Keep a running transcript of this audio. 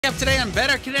Up today on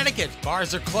Better Connecticut.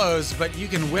 Bars are closed, but you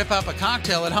can whip up a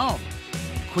cocktail at home.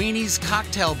 Queenie's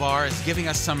Cocktail Bar is giving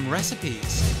us some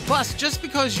recipes. Plus, just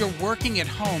because you're working at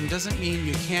home doesn't mean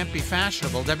you can't be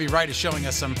fashionable. Debbie Wright is showing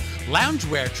us some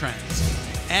loungewear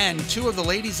trends. And two of the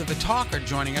ladies of the talk are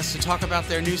joining us to talk about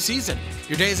their new season.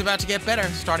 Your day is about to get better,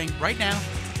 starting right now.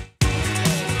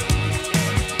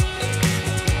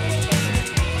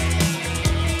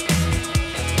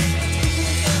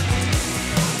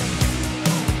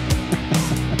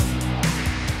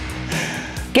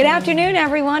 Good afternoon,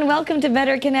 everyone. Welcome to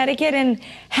Better Connecticut and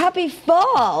happy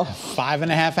fall.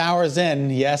 5.5 hours in.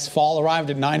 Yes, fall arrived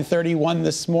at 9:31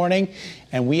 this morning,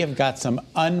 and we have got some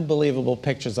unbelievable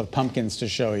pictures of pumpkins to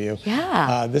show you.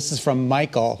 Yeah. This is from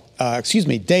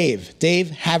Dave. Dave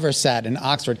Haversat in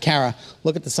Oxford. Kara,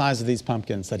 look at the size of these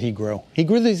pumpkins that he grew. He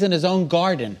grew these in his own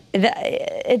garden.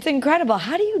 It's incredible.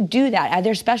 How do you do that? Are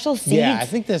there special seeds? Yeah, I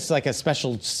think there's like a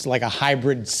special, like a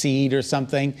hybrid seed or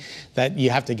something that you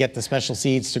have to get the special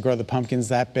seeds to grow the pumpkins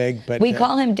that big. But we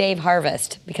call him Dave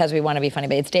Harvest because we want to be funny,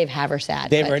 but it's Dave Haversat.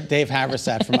 Dave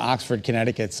Haversat from Oxford,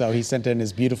 Connecticut. So he sent in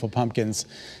his beautiful pumpkins.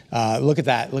 Look at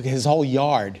that. Look at his whole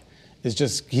yard.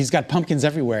 He's got pumpkins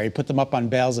everywhere. He put them up on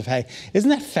bales of hay. Isn't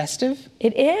that festive?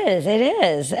 It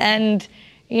is. And,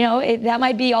 you know, that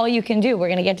might be all you can do. We're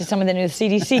going to get to some of the new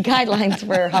CDC guidelines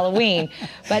for Halloween.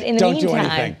 But in the meantime, don't do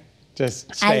anything.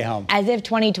 Just stay home. As if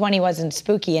 2020 wasn't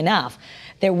spooky enough,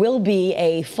 there will be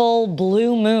a full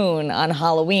blue moon on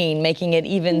Halloween, making it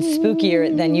even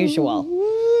spookier than usual.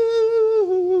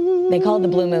 They call it the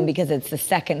blue moon because it's the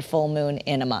second full moon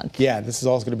in a month. Yeah, this is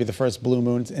also going to be the first blue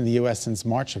moon in the U.S. since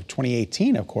March of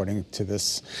 2018, according to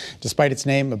this. Despite its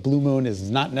name, a blue moon is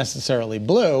not necessarily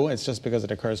blue. It's just because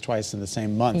it occurs twice in the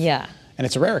same month. Yeah. And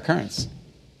it's a rare occurrence.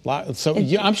 So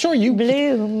I'm sure you...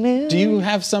 Blue moon. Do you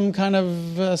have some kind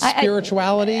of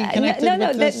spirituality connected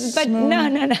with this moon?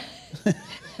 No.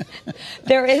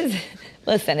 There is...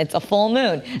 Listen, it's a full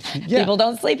moon. Yeah. People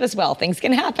don't sleep as well. Things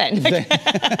can happen.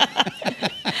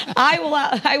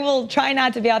 I will try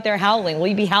not to be out there howling. Will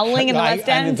you be howling in the West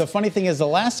End? And the funny thing is, the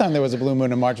last time there was a blue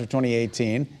moon in March of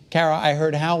 2018, Kara, I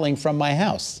heard howling from my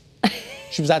house.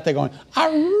 She was out there going,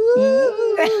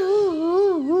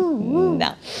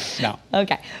 No.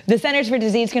 Okay. The Centers for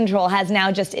Disease Control has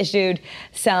now just issued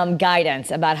some guidance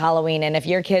about Halloween. And if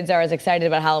your kids are as excited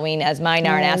about Halloween as mine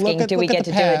are and asking, do we get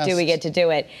to do it? Do we get to do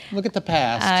it? Look at the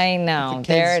past. I know.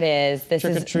 There it is.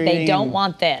 They don't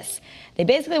want this. They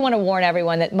basically want to warn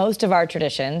everyone that most of our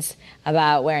traditions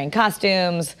about wearing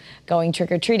costumes, going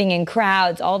trick-or-treating in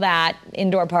crowds, all that,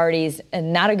 indoor parties,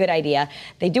 not a good idea.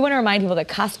 They do want to remind people that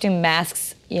costume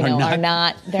masks, they're not going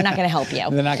to help you.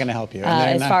 They're not going to help you.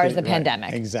 As far as the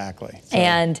pandemic. Exactly. So,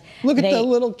 and look at the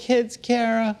little kids,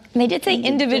 Kara. They did say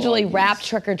individually wrapped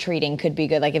trick-or-treating could be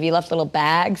good. Like if you left little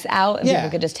bags out and people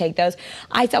could just take those.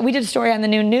 I thought we did a story on the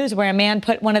new news where a man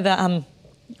put one of the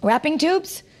wrapping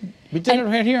tubes. We did it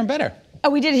right here in Better. Oh,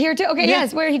 we did it here too? Okay,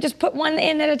 yes, where he just put one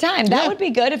in at a time. That would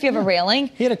be good if you have a railing.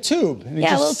 He had a tube. And he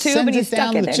a little tube, and he stuck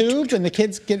it down the tube, and the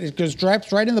kids it goes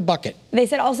right in the bucket. They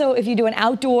said also if you do an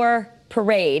outdoor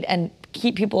parade and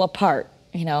keep people apart,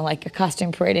 like a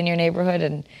costume parade in your neighborhood,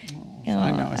 and I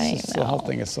know, the whole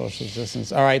thing is social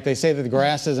distance. All right, they say that the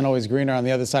grass isn't always greener on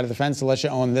the other side of the fence unless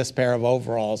you own this pair of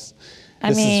overalls.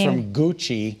 This is from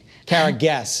Gucci. Kara,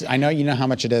 guess. I know you know how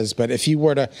much it is, but if you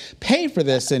were to pay for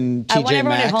this in TJ Maxx... I want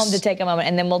everyone at home to take a moment,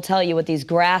 and then we'll tell you what these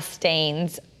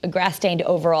grass-stained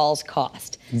overalls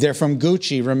cost. They're from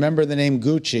Gucci. Remember the name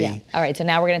Gucci. Yeah. All right, so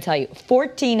now we're going to tell you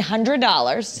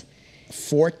 $1,400.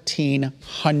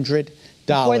 $1,400.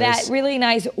 For that really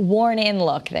nice worn-in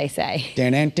look, they say.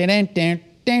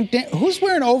 Who's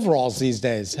wearing overalls these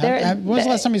days? When was the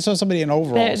last time you saw somebody in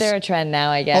overalls? They're a trend now,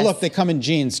 I guess. Oh, look, they come in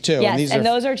jeans, too. Yes, and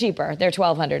those are cheaper. They're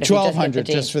 $1,200. $1,200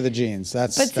 just for the jeans.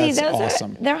 That's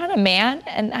awesome. They're on a man,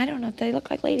 and I don't know if they look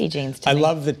like lady jeans to me. I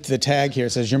love the tag here.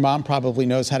 It says, your mom probably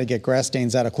knows how to get grass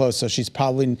stains out of clothes, so she's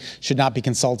probably should not be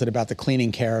consulted about the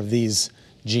cleaning care of these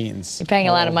jeans. You're paying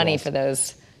a lot of money for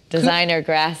those. Designer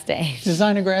grass stains.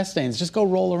 Designer grass stains. Just go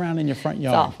roll around in your front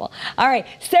yard. It's awful. All right.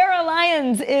 Sarah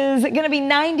Lyons is going to be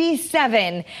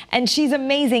 97, and she's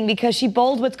amazing because she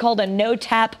bowled what's called a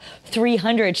no-tap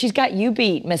 300. She's got you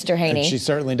beat, Mr. Haney. She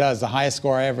certainly does. The highest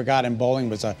score I ever got in bowling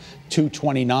was a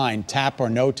 229, tap or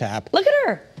no tap. Look at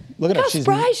her. Look at how her.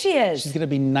 surprised she is. She's going to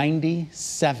be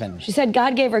 97. She said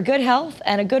God gave her good health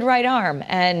and a good right arm.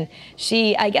 And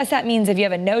I guess that means if you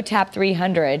have a no-tap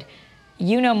 300,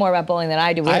 You know more about bowling than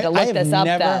I do. We had to look this up,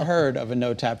 though. I have never heard of a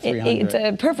no-tap 300. It's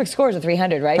a perfect score is a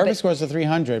 300, right? Perfect score is a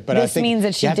 300, but I think this means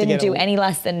that she didn't do any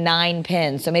less than 9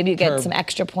 pins. So maybe you get some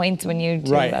extra points when you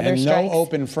do other strikes. Right, and no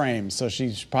open frames. So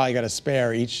she's probably got a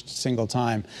spare each single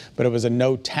time. But it was a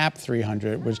no-tap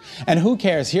 300. And who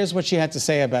cares? Here's what she had to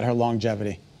say about her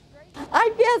longevity.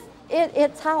 I guess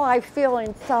it's how I feel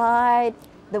inside.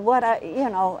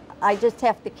 I just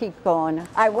have to keep going.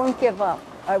 I won't give up.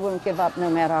 I won't give up no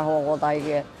matter how old I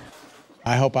get.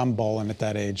 I hope I'm bowling at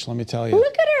that age, let me tell you.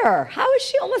 Look at her. How is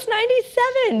she almost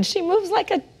 97? She moves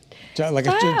like a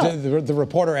child. The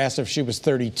reporter asked if she was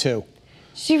 32.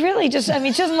 She really she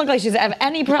doesn't look like she's have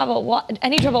any trouble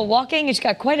walking. She's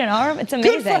got quite an arm. It's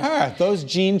amazing. Good for her.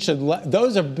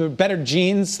 Those are better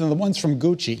jeans than the ones from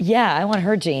Gucci. Yeah, I want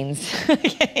her jeans.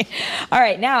 Okay. All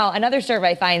right, now another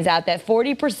survey finds out that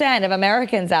 40% of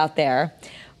Americans out there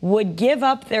would give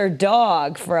up their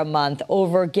dog for a month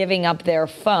over giving up their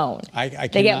phone.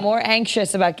 They get more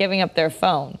anxious about giving up their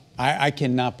phone. I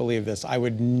cannot believe this. I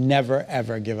would never,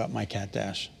 ever give up my cat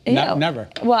Dash. Never.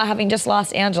 Well, having just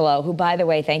lost Angelo, who, by the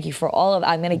way, thank you for all of.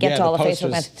 I'm going to get to all the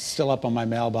Facebook messages. Still up on my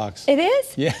mailbox. It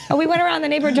is? Yeah. Oh, we went around the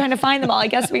neighborhood trying to find them all. I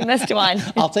guess we missed one.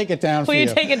 I'll take it down for you. Will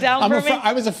you take it down for me?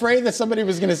 I was afraid that somebody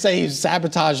was going to say he's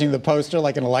sabotaging the poster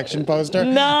like an election poster. No.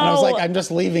 And I was like, I'm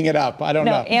just leaving it up. I don't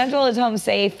know. Angelo is home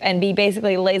safe, and he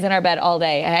basically lays in our bed all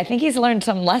day. And I think he's learned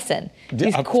some lesson.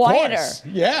 He's quieter. Course.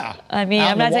 Yeah. I mean,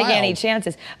 I'm not taking any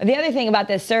chances. The other thing about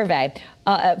this survey,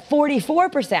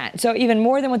 44%, so even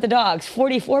more than with the dogs,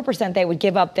 44% they would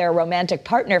give up their romantic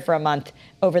partner for a month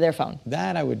over their phone.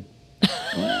 That I would.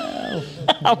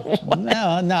 Well,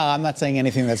 no, I'm not saying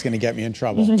anything that's going to get me in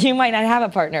trouble. You might not have a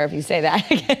partner if you say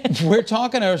that. We're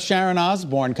talking to Sharon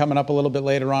Osbourne coming up a little bit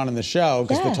later on in the show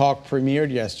because the talk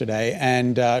premiered yesterday,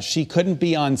 and she couldn't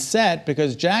be on set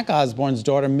because Jack Osbourne's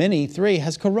daughter, Minnie, 3,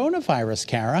 has coronavirus,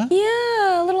 Kara.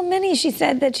 Yeah, little Minnie. She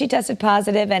said that she tested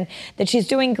positive and that she's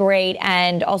doing great,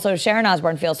 and also Sharon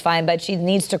Osbourne feels fine, but she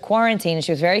needs to quarantine, and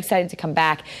she was very excited to come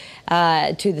back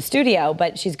to the studio,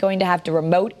 but she's going to have to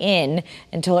remote in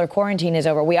until her quarantine is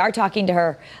over. We are talking to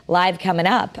her live coming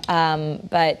up,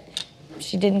 but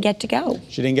she didn't get to go.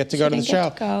 She didn't get to go to the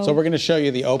show. So we're going to show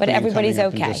you the opening. But everybody's coming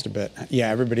up okay. in just a bit. Yeah,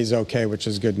 everybody's okay, which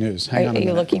is good news. Hang on a minute.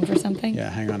 Are you looking for something? Yeah,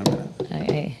 hang on a minute.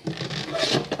 Okay.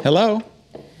 Hello?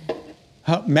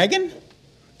 Meghan?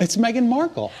 It's Meghan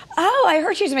Markle. Oh, I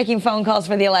heard she's making phone calls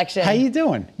for the election. How you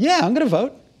doing? Yeah, I'm going to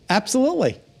vote.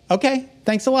 Absolutely. Okay,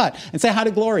 thanks a lot. And say hi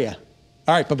to Gloria.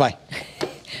 All right, bye-bye.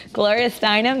 Gloria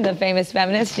Steinem, the famous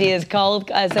feminist, she is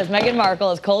says Meghan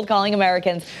Markle is cold calling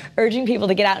Americans, urging people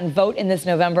to get out and vote in this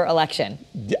November election.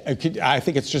 I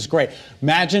think it's just great.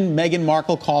 Imagine Meghan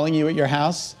Markle calling you at your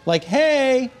house, like,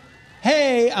 hey,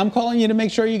 I'm calling you to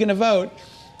make sure you're going to vote.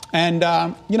 And,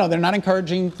 they're not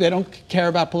encouraging, they don't care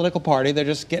about political party. They're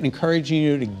just encouraging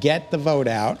you to get the vote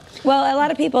out. Well, a lot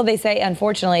of people, they say,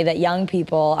 unfortunately, that young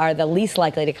people are the least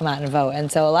likely to come out and vote. And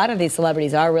so a lot of these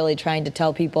celebrities are really trying to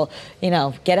tell people,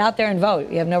 get out there and vote.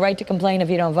 You have no right to complain if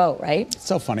you don't vote, right? It's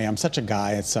so funny. I'm such a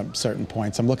guy at some certain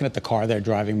points. I'm looking at the car they're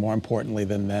driving more importantly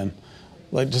than them.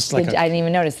 I didn't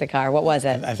even notice the car. What was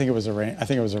it? I think it was a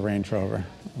Range Rover.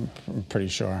 I'm pretty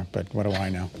sure, but what do I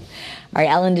know? All right,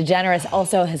 Ellen DeGeneres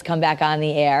also has come back on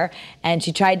the air, and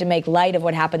she tried to make light of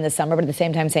what happened this summer, but at the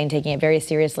same time taking it very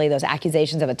seriously, those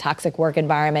accusations of a toxic work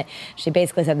environment. She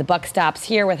basically said the buck stops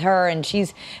here with her, and she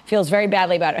feels very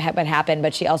badly about what happened,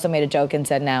 but she also made a joke and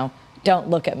said, now, don't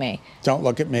look at me. Don't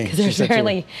look at me. Because there's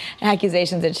apparently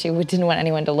accusations that she didn't want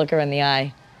anyone to look her in the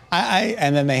eye.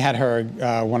 And then they had her,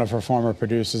 one of her former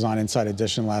producers on Inside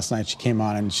Edition last night. She came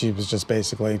on and she was just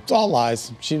basically, it's all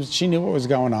lies. She knew what was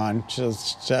going on.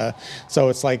 So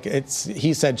it's like,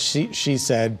 he said, she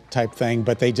said type thing,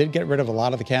 but they did get rid of a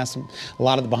lot of the cast, a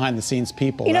lot of the behind the scenes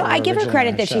people. I give her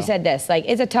credit that she said this, like,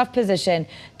 it's a tough position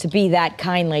to be that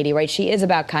kind lady, right? She is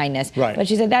about kindness. Right. But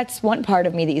she said, that's one part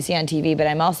of me that you see on TV, but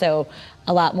I'm also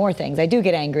a lot more things. I do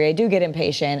get angry. I do get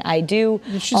impatient. I do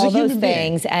all those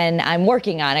things, and I'm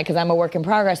working on it because I'm a work in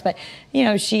progress. But,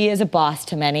 she is a boss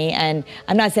to many, and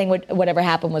I'm not saying whatever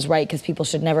happened was right because people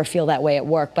should never feel that way at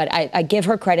work. But I give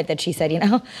her credit that she said,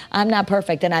 I'm not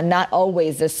perfect, and I'm not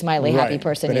always this smiley, happy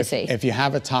person you see. If you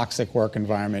have a toxic work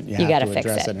environment, you have to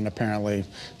address it. And apparently,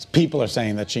 people are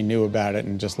saying that she knew about it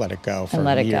and just let it go for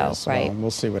years. Right. Well,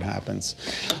 we'll see what happens.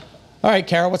 All right,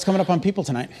 Kara, what's coming up on People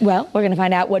tonight? Well, we're going to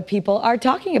find out what people are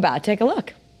talking about. Take a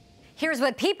look. Here's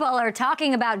what people are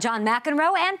talking about John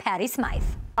McEnroe and Patty Smythe.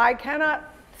 I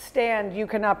cannot stand "you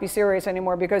cannot be serious"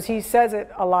 anymore because he says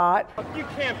it a lot. You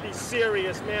can't be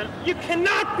serious, man. You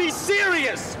cannot be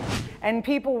serious! and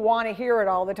people want to hear it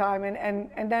all the time,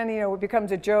 and then, you know, it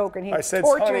becomes a joke, and he I said,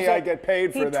 tortures honey, it. I get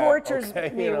paid for that. He tortures okay?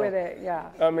 me You know, with it, yeah.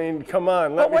 I mean, come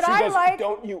on. But what she I goes, like-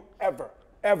 don't you ever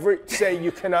say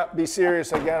you cannot be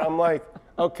serious again. I'm like,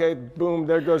 okay, boom,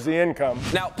 there goes the income.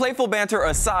 Now, playful banter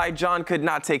aside, John could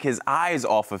not take his eyes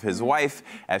off of his wife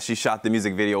as she shot the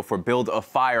music video for Build a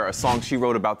Fire, a song she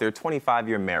wrote about their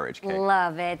 25-year marriage. Kate.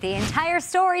 Love it. The entire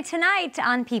story tonight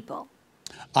on People.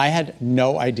 I had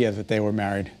no idea that they were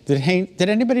married. Did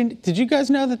you guys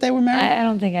know that they were married? I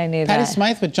don't think I knew Patty that.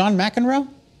 Smythe with John McEnroe?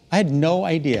 I had no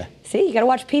idea. See, you got to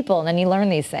watch People, and then you learn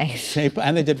these things.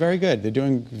 And they did very good. They're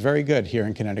doing very good here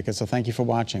in Connecticut, so thank you for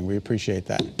watching. We appreciate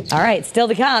that. All right, still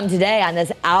to come today on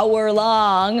this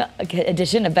hour-long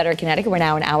edition of Better Connecticut. We're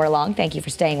now an hour long. Thank you for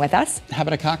staying with us. How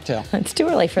about a cocktail? It's too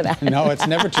early for that. No, it's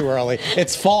never too early.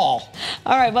 It's fall.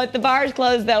 All right, but the bar is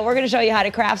closed, though. We're going to show you how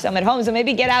to craft some at home, so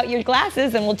maybe get out your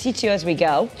glasses, and we'll teach you as we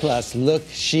go. Plus, look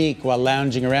chic while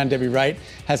lounging around. Debbie Wright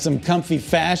has some comfy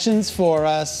fashions for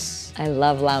us. I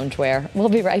love loungewear. We'll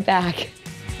be right back.